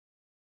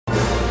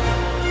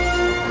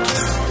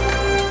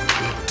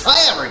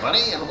Hi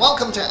everybody, and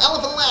welcome to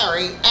Elephant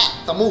Larry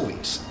at the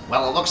movies.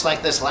 Well, it looks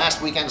like this last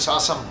weekend saw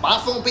some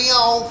Bafu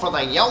B.O. for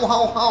the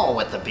yo-ho-ho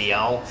at the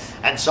B.O.,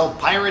 and so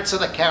Pirates of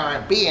the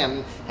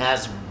Caribbean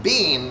has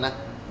been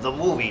the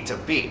movie to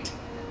beat.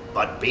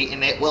 But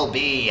beaten it will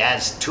be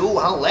as two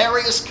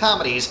hilarious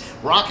comedies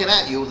rocking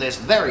at you this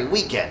very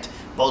weekend,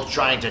 both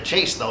trying to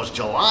chase those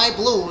July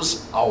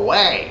blues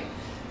away.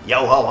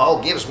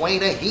 Yo-ho-ho gives way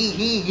to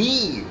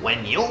he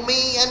when you,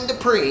 me, and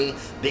Dupree,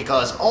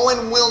 because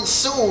Owen will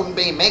soon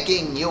be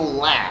making you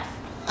laugh.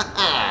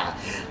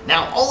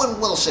 Now, Owen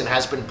Wilson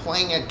has been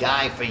playing a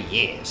guy for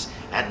years,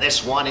 and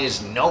this one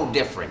is no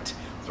different.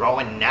 Throw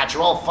in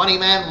natural funny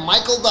man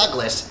Michael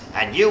Douglas,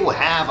 and you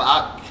have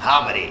a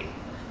comedy.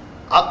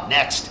 Up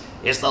next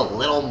is the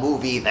little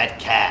movie that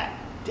can.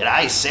 Did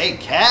I say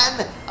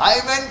can?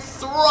 I meant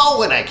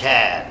throw in a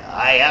can.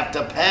 I have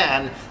to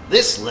pan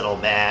this little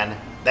man.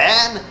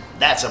 Ban,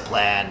 that's a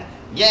plan.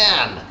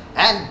 Yan,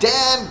 and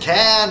Dan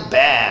can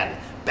ban.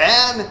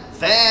 Ban,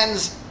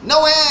 fans,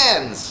 no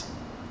hands.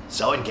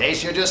 So in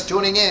case you're just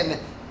tuning in,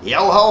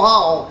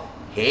 yo-ho-ho,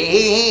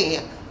 hee,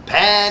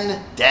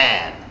 pan,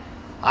 Dan.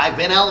 I've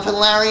been Elephant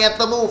Larry at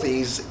the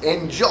movies.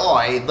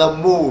 Enjoy the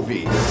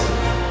movies.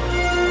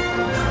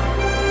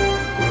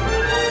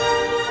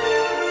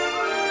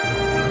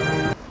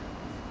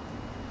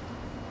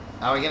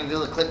 Are we gonna do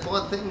the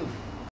clipboard thing?